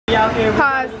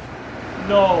Pause.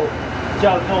 No.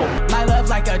 Jump home. My love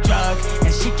like a drug,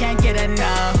 and she can't get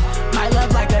enough. My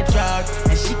love like a drug,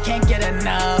 and she can't get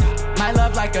enough. My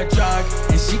love like a drug,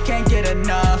 and she can't get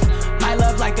enough. My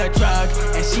love like a drug,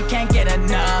 and she can't get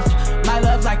enough. My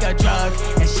love like a drug,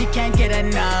 and she can't get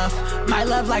enough. My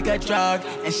love like a drug,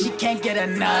 and she can't get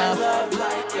enough. My love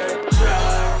like a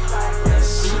drug, and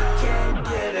she can't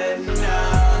get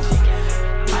enough.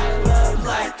 My love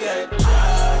like a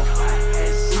drug,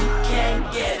 and she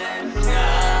can't get enough.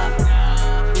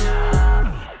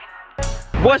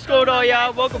 What's going on,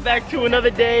 y'all? Welcome back to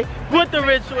another day with the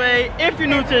Rich Way. If you're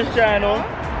new to this channel,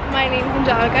 my name's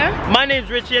Angelica. My name's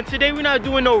Richie, and today we're not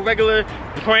doing no regular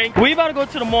prank. We about to go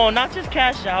to the mall, not just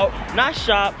cash out, not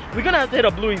shop. We're gonna have to hit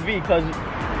up Louis V because,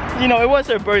 you know, it was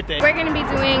her birthday. We're gonna be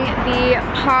doing the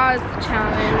pause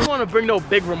challenge. I don't want to bring no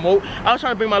big remote. I was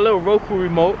trying to bring my little Roku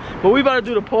remote, but we about to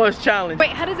do the pause challenge. Wait,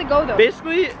 how does it go though?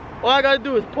 Basically, all I gotta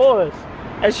do is pause.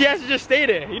 And she has to just stay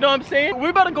there, you know what I'm saying?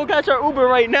 We're about to go catch our Uber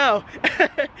right now.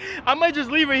 I might just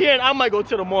leave her here and I might go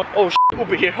to the mall. Oh,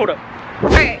 Uber here, hold up.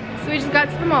 Okay, so we just got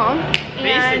to the mall.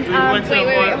 Basically, we went to the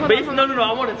mall. No,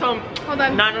 I want to tell them. Hold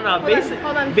on. No. Hold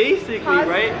on. Basically, pause,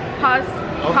 right? Pause.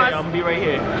 Okay, pause. I'm gonna be right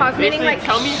here. Pause, meaning like,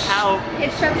 tell me how. It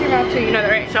shuts your mouth too, you know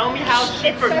that, right? Tell me how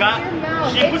she forgot.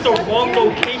 She put the wrong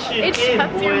location in, It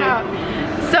shuts your mouth.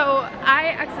 So,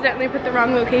 I accidentally put the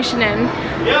wrong location in.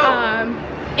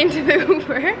 Into the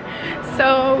Uber,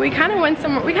 so we kind of went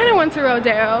somewhere. We kind of went to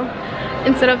Rodeo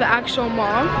instead of the actual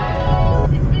mall,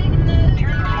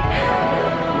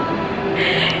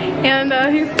 and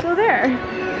he's still there.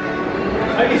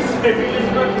 Are you serious?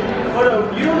 Hold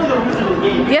up, you don't know the rules of the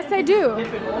game. Yes, I do.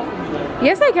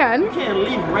 Yes, I can. You can't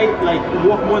leave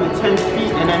walk more than 10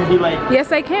 feet and then be like.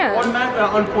 Yes, I can. Automatically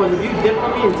unpause. If you dip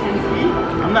on me in 10 feet,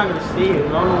 I'm not gonna stay here. I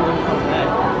don't know when to come back.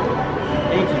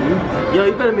 Thank you. Yo,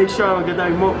 you better make sure I don't get that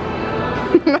remote.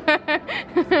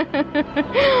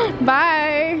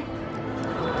 Bye.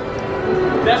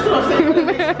 That's what I'm saying.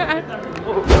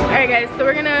 Alright guys, so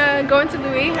we're gonna go into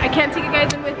Louis. I can't take you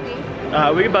guys in with me.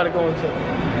 We about to go into.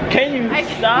 Can you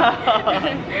stop?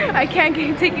 I can't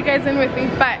take you guys in with me,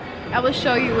 but I will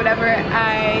show you whatever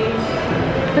I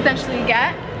potentially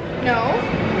get. No.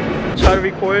 Try to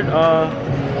record.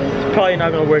 It's probably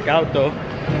not gonna work out though.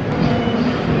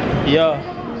 Yeah.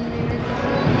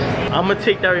 I'm gonna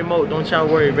take that remote, don't y'all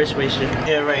worry, Rich Way shit.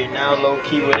 Here right now, low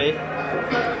key with it.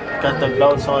 Got the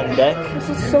belts on deck. This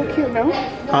is so cute, no?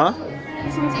 Huh?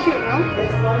 This one's cute, no?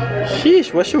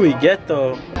 Sheesh, what should we get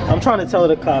though? I'm trying to tell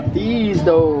her to cop these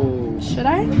though. Should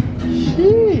I?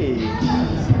 Sheesh.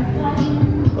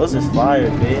 Those is fire,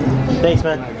 babe. Thanks,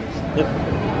 man. Yep.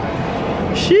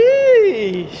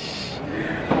 Sheesh.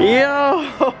 Yo.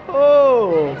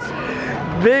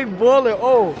 Big baller.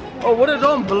 Oh, what are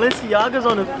those Balenciagas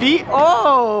on the feet?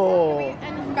 Oh. Wait,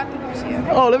 and I forgot the Gucci.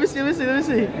 Oh, let me see.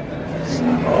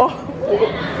 Oh,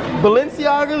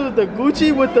 Balenciagas with the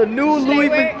Gucci with the new Louis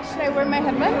Vuitton. Should I wear my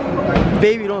headband?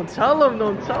 Baby, don't tell them.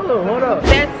 Hold up.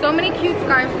 There's so many cute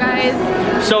scarves, guys.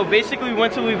 So basically, we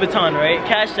went to Louis Vuitton, right?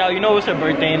 Cashed out. You know it's her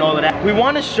birthday and all of that. We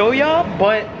want to show y'all,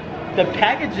 but the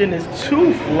packaging is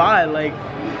too fly. Like.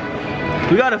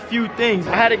 We got a few things.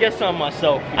 I had to get some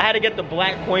myself. I had to get the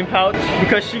black coin pouch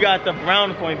because she got the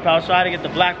brown coin pouch, so I had to get the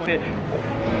black one.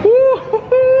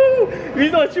 Woo-hoo-hoo. You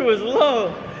thought you was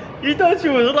low.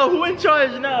 Who in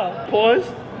charge now? Pause.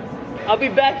 I'll be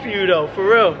back for you though, for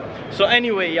real. So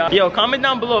anyway, y'all. Yo, comment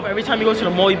down below if every time you go to the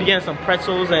mall you be getting some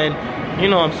pretzels and, you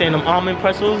know what I'm saying, them almond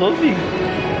pretzels. Those be...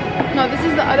 No, this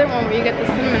is the other one where you get the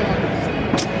cinnamon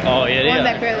ones. Oh yeah, they ones are.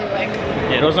 I barely like.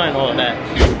 Yeah, those aren't all of that.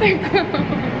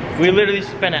 We literally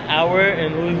spent an hour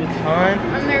in Louis Vuitton.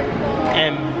 And they're cool.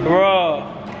 And bro,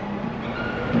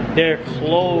 they're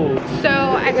clothes. So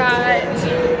I got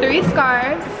 3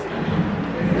 scarves,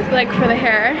 like for the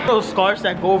hair. Those scarves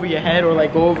that go over your head or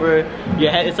like go over your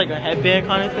head. It's like a headband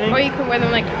kind of thing. Or you can wear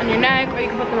them like on your neck, or you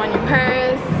can put them on your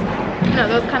purse. You know,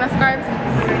 those kind of scarves.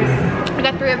 I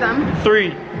got 3 of them.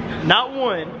 3, not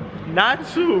 1, not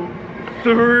 2.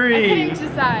 3. I couldn't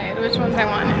decide which ones I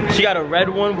wanted. She got a red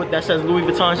one that says Louis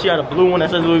Vuitton. She got a blue one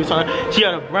that says Louis Vuitton. She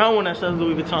got a brown one that says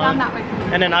Louis Vuitton. Down that way.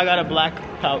 And then I got a black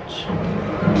pouch.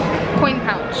 Coin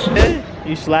pouch.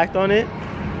 You slacked on it?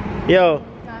 Yo.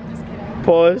 No, I'm just kidding.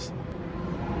 Pause.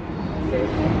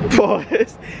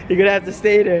 Pause. You're gonna have to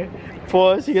stay there.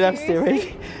 Pause. You're gonna have to stay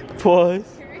right. Pause.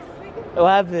 Seriously? What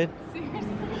happened?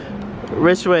 Seriously?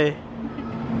 Rich Way.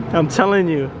 I'm telling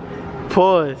you.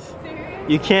 Pause.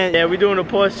 You can't. Yeah, we're doing a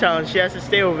pause challenge. She has to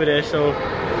stay over there, so.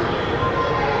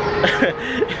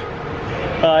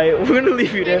 Alright, we're gonna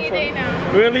leave you there for.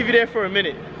 We're gonna leave you there for a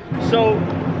minute. So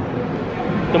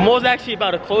The mall's actually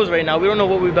about to close right now. We don't know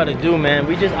what we're about to do, man.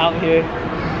 We just out here.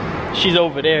 She's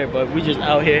over there, but we just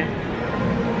out here.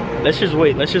 Let's just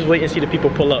wait. Let's just wait and see the people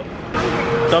pull up.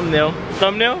 Thumbnail.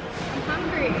 Thumbnail? I'm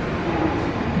hungry.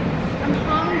 I'm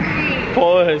hungry.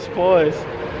 Pause, pause.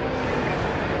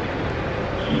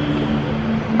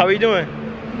 How are you doing?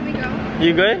 Can we go?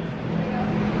 You good?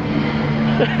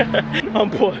 I'm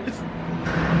paused.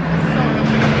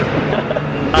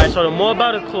 Alright, so the mall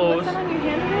about to close. What's that on your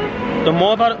hand? The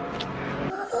mall about to...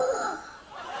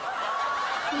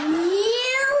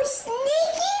 You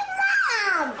sneaky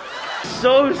mom!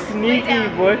 So sneaky,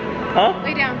 boy. Huh?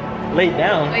 Lay down. Lay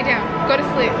down? Lay down. Go to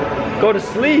sleep. Go to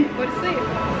sleep? Go to sleep.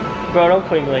 Bro, don't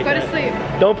play me like Go that. to sleep.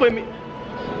 Don't play me...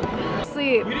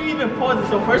 Sleep. You didn't even pause it,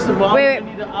 so first of all... Wait.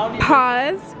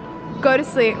 Pause. Go to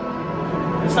sleep.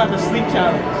 It's not the sleep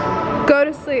challenge. Go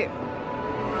to sleep.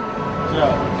 So,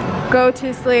 Go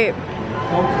to sleep.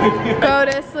 don't play me like Go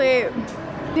to sleep.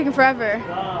 Taking forever.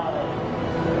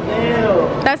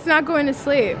 Damn. That's not going to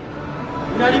sleep.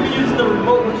 You're not even using the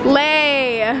remote.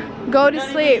 Lay. Go to You're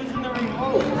not sleep. even using the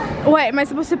remote. What, am I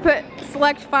supposed to put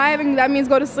select 5 and that means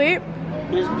go to sleep?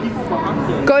 There's people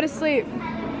behind you. Go to sleep.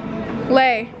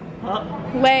 Lay. Huh?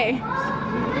 Lay.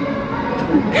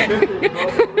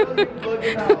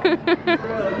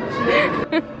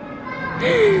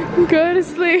 Go to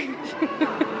sleep.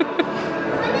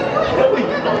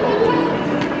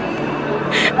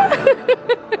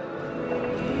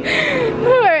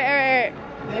 Alright.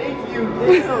 Thank you,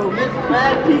 damn. There's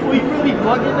mad people. We really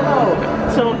bugging out.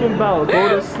 Talking about go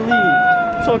to sleep.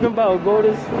 Talking about go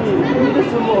to sleep. Give me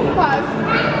this remote. Pause.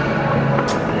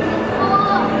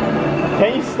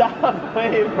 Can you stop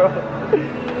playing, bro?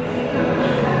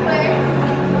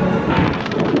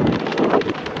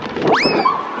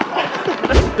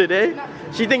 Today,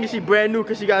 she thinking she brand new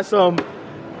because she got some. No,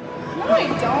 I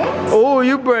don't. Oh,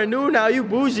 you brand new now. You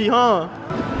bougie, huh?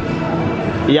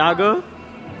 Yaga?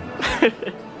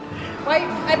 Why?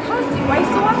 I paused you. Why you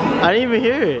still watching me? I didn't even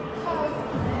hear it.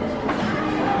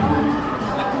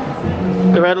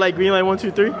 The red light, green light, 1,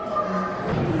 2, 3.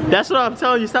 That's what I'm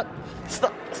telling you. Stop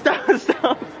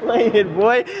playing,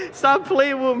 boy. Stop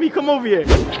playing with me. Come over here.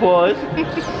 Pause.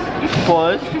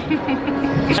 Pause.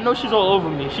 I know she's all over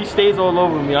me. She stays all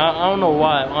over me. I don't know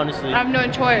why, honestly. I have no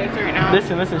choice right now.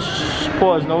 Listen, shh,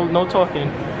 pause. No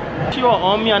talking. She all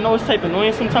on me. I know it's type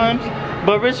annoying sometimes,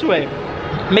 but Rich Way,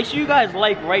 make sure you guys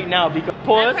like right now because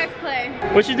pause. I press play.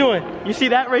 What you doing? You see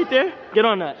that right there? Get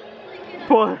on that.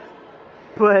 Pause.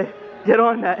 Play. Get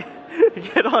on that.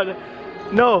 Get on it.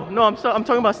 No, I'm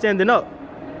talking about standing up.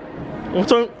 I'm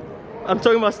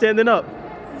talking about standing up.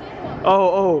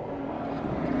 Oh.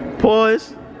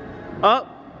 Pause. Up.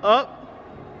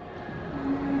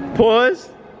 Pause.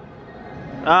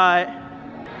 Alright.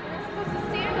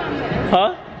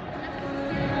 Huh?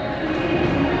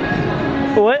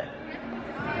 What?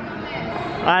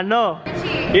 I know.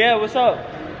 Yeah, what's up?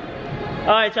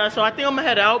 Alright, y'all, so I think I'm gonna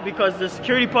head out because the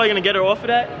security probably gonna get her off of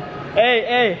that.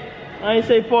 Hey, I ain't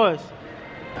say pause.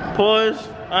 Pause.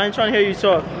 I ain't trying to hear you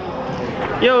talk.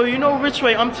 Yo, you know Rich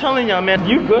Way, I'm telling y'all, man.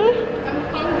 You good? I'm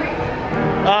hungry.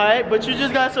 Alright, but you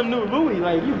just got some new Louis,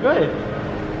 like you good.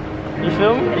 You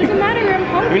feel me? Doesn't matter, I'm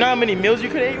hungry. You know how many meals you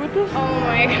could have ate with this? Oh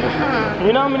my god.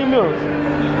 You know how many meals?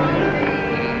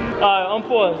 Alright, on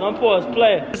pause,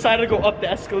 play. Decided to go up the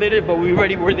escalator, but we're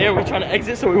there, we're trying to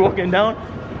exit, so we're walking down.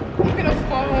 I'm gonna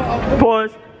fall off.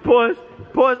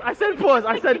 Pause. I said pause.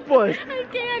 I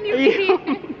can't, you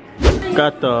idiot.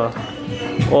 Got the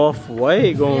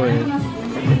off-white going.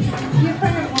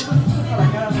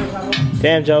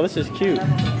 Damn, Joe, this is cute.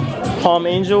 Palm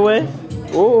Angel way.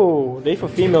 Oh, they for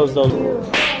females though.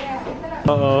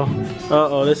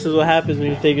 Uh-oh, this is what happens when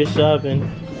you take a shopping.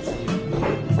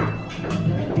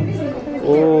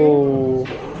 Oh.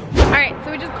 Alright,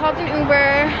 so we just called an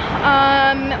Uber.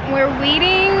 We're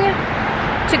waiting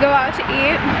to go out to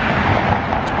eat.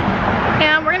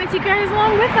 And we're gonna take you guys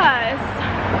along with us.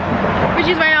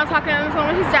 Richie's right now talking on the phone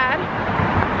with his dad.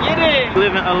 Get it! We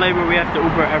live in LA where we have to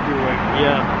Uber everywhere.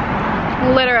 Yeah.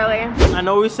 Literally. I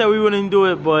know we said we wouldn't do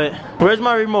it, but where's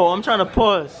my remote? I'm trying to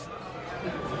pause.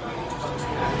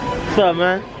 What's up,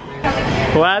 man?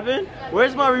 What happened?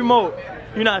 Where's my remote?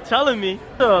 You're not telling me.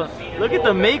 Look at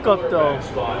the makeup though.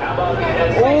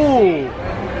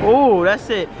 Oh, that's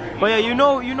it. But yeah, you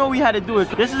know we had to do it.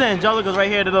 This is Angelica's right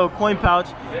here, the little coin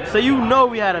pouch. So you know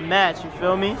we had a match, you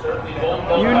feel me?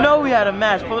 You know we had a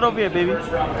match. Pull it over here, baby.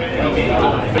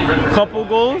 Couple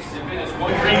goals.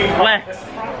 Flex.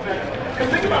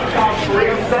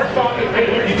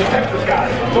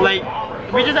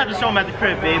 We just have to show them at the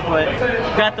crib, babe. But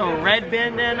got the red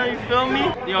bandana, you feel me?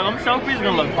 Yo, them selfies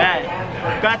gonna look bad.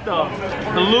 Got the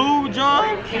blue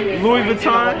John, Louis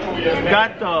Vuitton.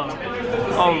 Got the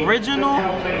original.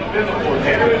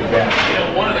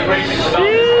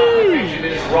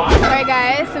 Alright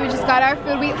guys, so we just got our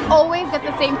food. We always get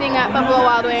the same thing at Buffalo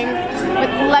Wild Wings with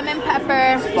lemon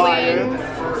pepper wings.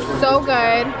 So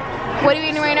good. What are you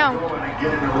eating right now?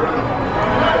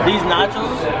 These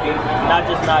nachos, not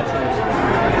just nachos.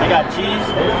 They got cheese,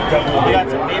 they got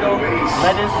tomato,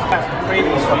 lettuce, got some crazy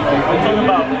stuff. What are you talking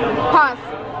about? Pause.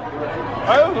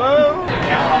 Hello.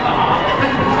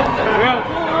 Yeah,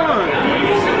 come on.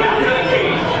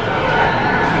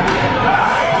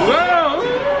 Whoa.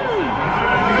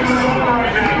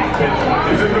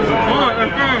 Oh,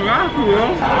 it's getting nasty, yo.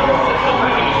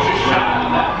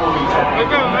 It's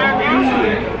getting nasty.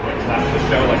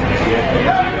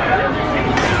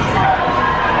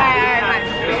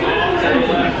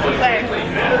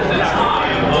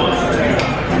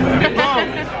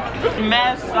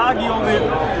 Mad soggy over it. Yo.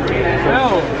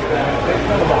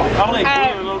 I'm like,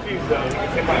 low key.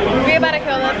 We about to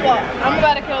kill this. Well, I'm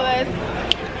about to kill this.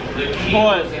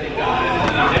 Pause.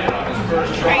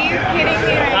 Are you kidding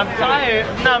me right I'm tired.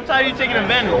 No, I'm tired of you taking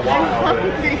advantage. I'm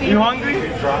hungry. You hungry?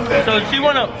 So she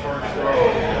wanna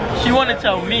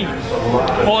tell me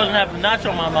pause and have a nacho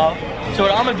in my mouth. So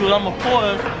what I'm gonna do is I'm gonna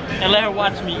pause and let her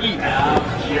watch me eat. Yeah,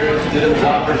 this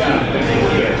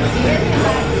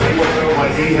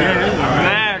is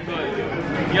mad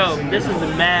good. Yo, this is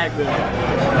mad good.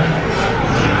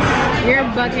 You're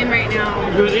bugging right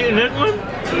now. You was eating this one?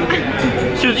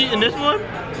 She was eating this one?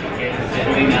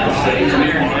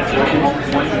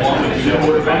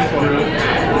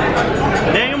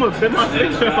 Dang, I'm gonna fit my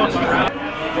face off.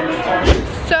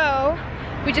 So,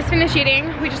 we just finished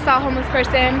eating. We just saw a homeless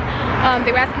person.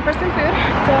 They were asking for some food.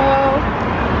 So,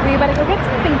 we better go get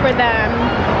something for them.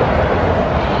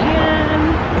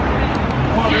 And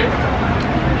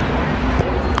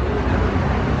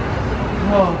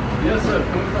Oh, yes, sir.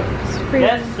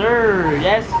 Yes, sir.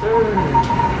 Yes, sir.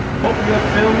 Hope you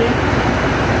feel me.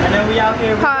 And then we out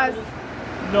here. pause.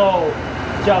 No.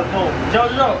 Joe, no.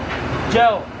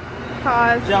 Joe.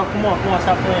 Pause. Joe, come on,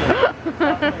 stop playing.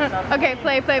 Stop playing. Okay,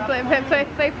 play. Yo,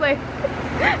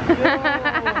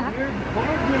 you're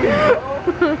bugging, bro.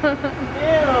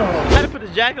 Damn. I had to put the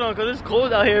jacket on because it's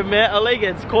cold out here, man. LA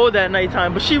gets cold at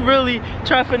nighttime, but she really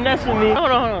tried finessing me.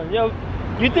 Hold on. Yo,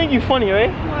 you think you funny, right?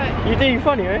 What? You think you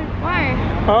funny, right? Why?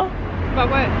 Huh? About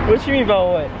what? What you mean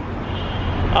about what?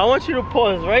 I want you to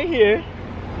pause right here.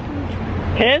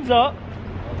 Hands up.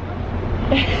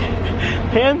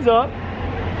 Hands up.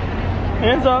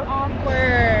 Hands up.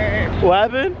 Awkward.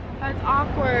 What happened? That's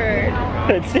awkward.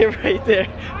 That's it right there.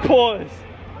 Pause.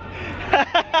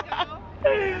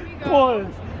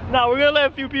 Pause. Now we're gonna let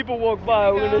a few people walk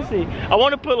by. We're gonna see. I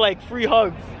want to put like free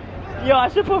hugs. Yo, I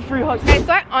should put free hugs. Okay,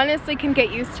 so I honestly can get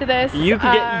used to this. You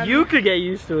could get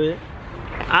used to it.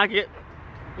 I could.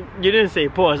 You didn't say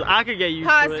pause. I could get used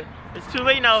to it. It's too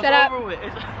late now. Shut it's up. over with.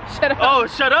 Shut up. Oh,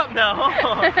 shut up now.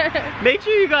 Make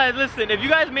sure you guys listen. If you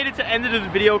guys made it to the end of this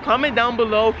video, comment down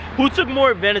below who took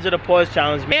more advantage of the pause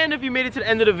challenge. And if you made it to the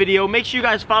end of the video, make sure you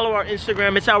guys follow our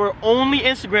Instagram. It's our only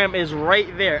Instagram is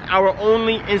right there. Our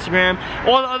only Instagram.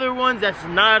 All the other ones, that's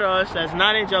not us. That's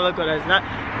not Angelica. That's not.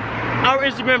 Our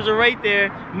Instagrams are right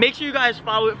there. Make sure you guys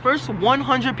follow it. First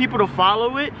 100 people to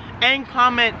follow it and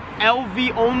comment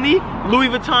LV only, Louis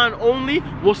Vuitton only,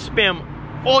 will spam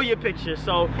all your pictures.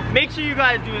 So make sure you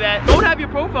guys do that. Don't have your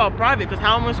profile private, because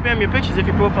how am I gonna spam your pictures if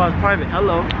your profile is private?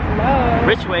 Hello.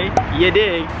 Rich way, you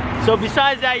dig. So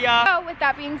besides that, y'all. So with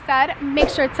that being said, make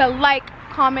sure to like,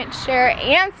 comment, share,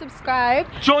 and subscribe.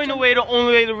 Join the way, the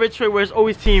only way, the rich way, where it's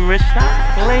always Team Rich.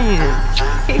 Stop playing.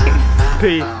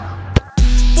 Peace.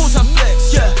 Full-time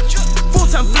flex, yeah.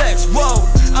 Full-time flex, whoa.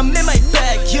 I'm in my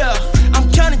bag, yeah. I'm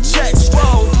counting checks,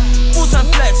 whoa. Full-time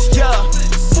flex, yeah.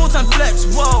 Full-time flex,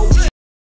 whoa.